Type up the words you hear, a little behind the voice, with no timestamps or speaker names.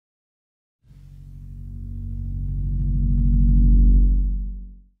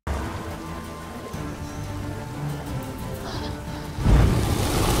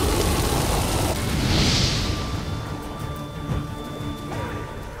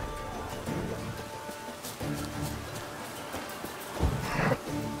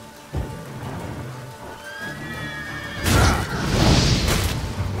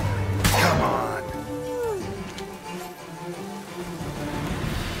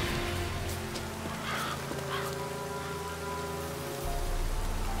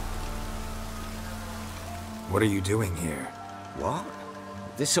What are you doing here? What?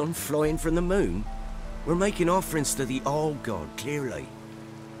 The sun flying from the moon? We're making offerings to the Allgod, clearly.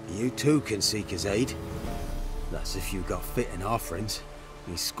 You too can seek his aid. That's if you got fitting offerings.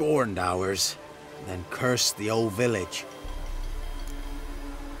 He scorned ours, then cursed the old village.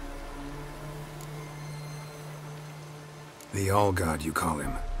 The Allgod, you call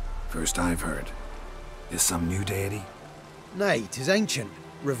him. First I've heard. Is some new deity? Nay, 'tis ancient,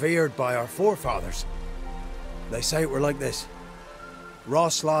 revered by our forefathers. They say it were like this.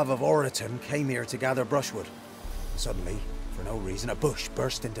 Wastrel of Oriton came here to gather brushwood. Suddenly, for no reason, a bush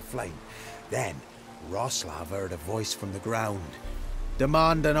burst into flame. Then, Wastrel heard a voice from the ground,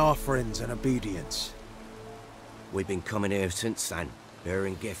 demanding offerings and obedience. We've been coming here since then,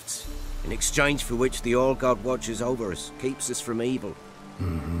 bearing gifts, in exchange for which the Allgod watches over us, keeps us from evil.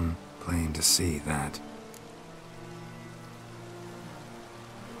 Mm-hmm. Plain to see that.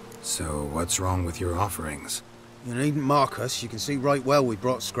 So, what's wrong with your offerings? You needn't mock us, you can see right well we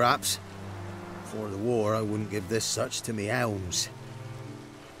brought scraps. Before the war, I wouldn't give this such to me hounds.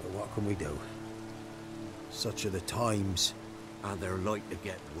 But what can we do? Such are the times. And they're like to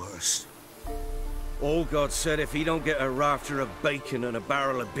get worse. Allgod said if he don't get a rafter of bacon and a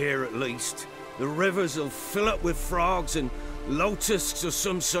barrel of beer at least, the rivers will fill up with frogs and locusts or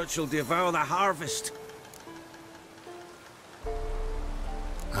some such will devour the harvest.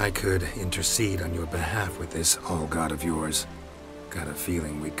 I could intercede on your behalf with this Allgod of yours. Got a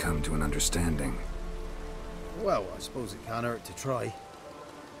feeling we'd come to an understanding. Well, I suppose it can't hurt to try.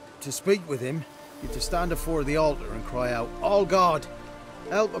 To speak with him, you've to stand before the altar and cry out, Allgod,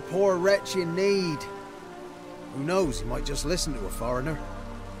 help a poor wretch in need. Who knows, he might just listen to a foreigner.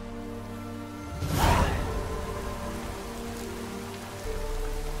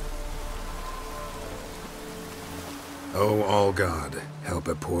 Oh, Allgod, help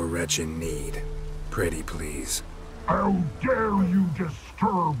a poor wretch in need. Pretty please. How dare you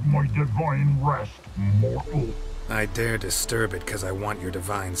disturb my divine rest, mortal? I dare disturb it because I want your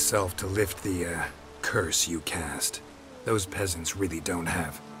divine self to lift the, curse you cast. Those peasants really don't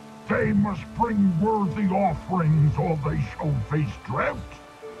have. They must bring worthy offerings or they shall face drought,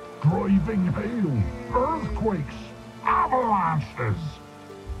 driving hail, earthquakes, avalanches.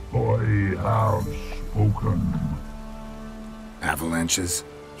 I have spoken. Avalanches?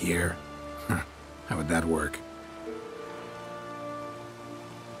 Here? How would that work?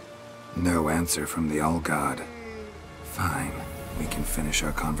 No answer from the Allgod. Fine. We can finish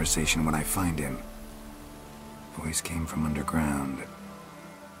our conversation when I find him. Voice came from underground.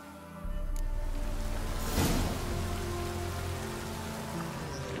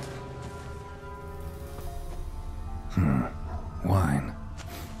 Wine.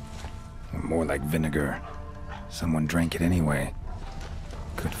 More like vinegar. Someone drank it anyway.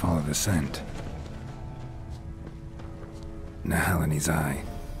 Could follow the scent. Nehaleni's eye.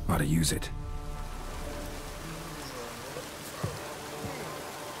 Ought to use it.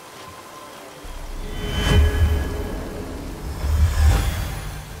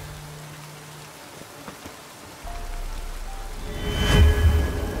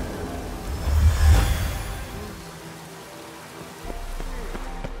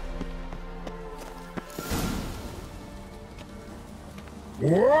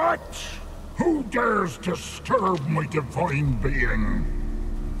 What? Who dares disturb my divine being?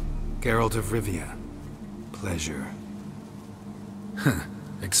 Geralt of Rivia. Pleasure.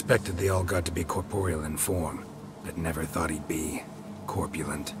 Expected the Allgod to be corporeal in form, but never thought he'd be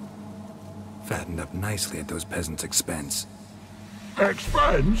corpulent. Fattened up nicely at those peasants' expense.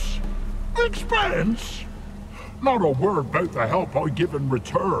 Expense? Expense? Not a word about the help I give in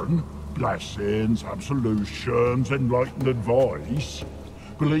return. Blessings, absolutions, enlightened advice.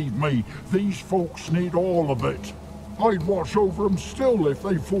 Believe me, these folks need all of it. I'd watch over them still if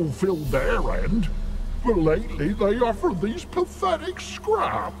they fulfilled their end. But lately they offer these pathetic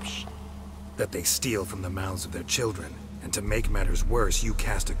scraps. That they steal from the mouths of their children, and to make matters worse, you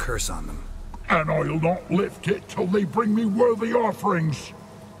cast a curse on them. And I'll not lift it till they bring me worthy offerings.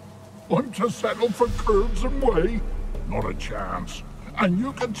 I'm to settle for curds and whey? Not a chance. And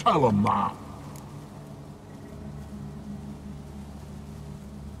you can tell them that.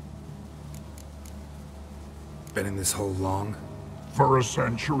 Been in this hole long? For a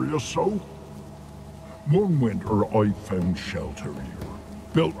century or so. One winter I found shelter here.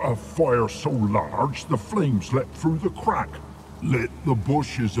 Built a fire so large the flames leapt through the crack, lit the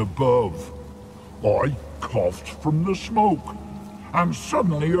bushes above. I coughed from the smoke, and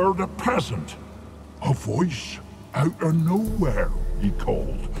suddenly heard a peasant. A voice out of nowhere, he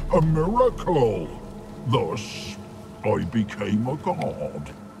called. A miracle. Thus, I became a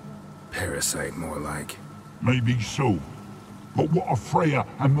god. Parasite, more like. Maybe so. But what of Freya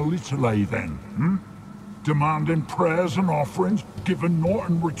and Melitele then, Demanding prayers and offerings, giving naught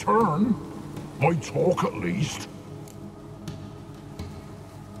in return? I talk at least.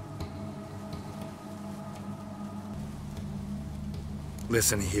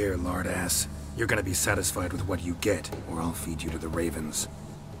 Listen here, lardass. You're gonna be satisfied with what you get, or I'll feed you to the ravens.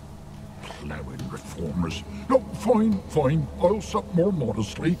 Plowing reformers. No, fine. I'll sup more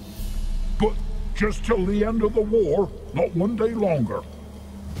modestly. But just till the end of the war, not one day longer.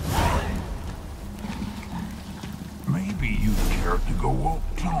 Maybe you'd care to go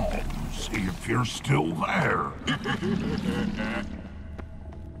up top and see if you're still there.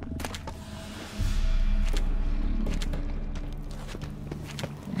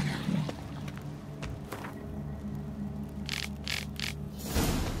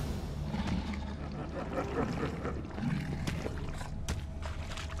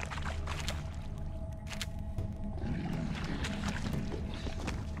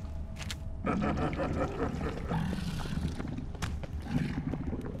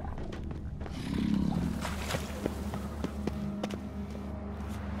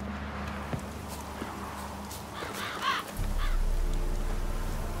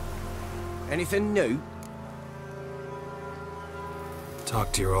 Anything new?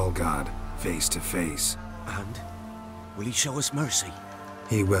 Talk to your Allgod, face to face. And? Will he show us mercy?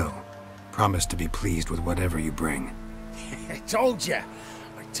 He will. Promise to be pleased with whatever you bring. I told you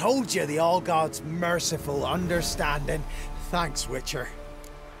the Allgod's merciful, understanding. Thanks, Witcher.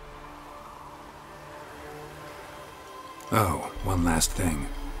 Oh, one last thing.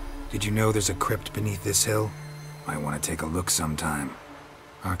 Did you know there's a crypt beneath this hill? I want to take a look sometime.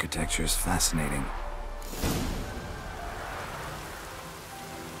 Architecture's fascinating.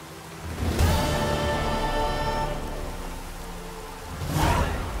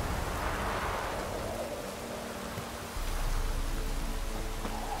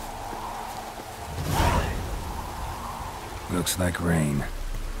 Looks like rain.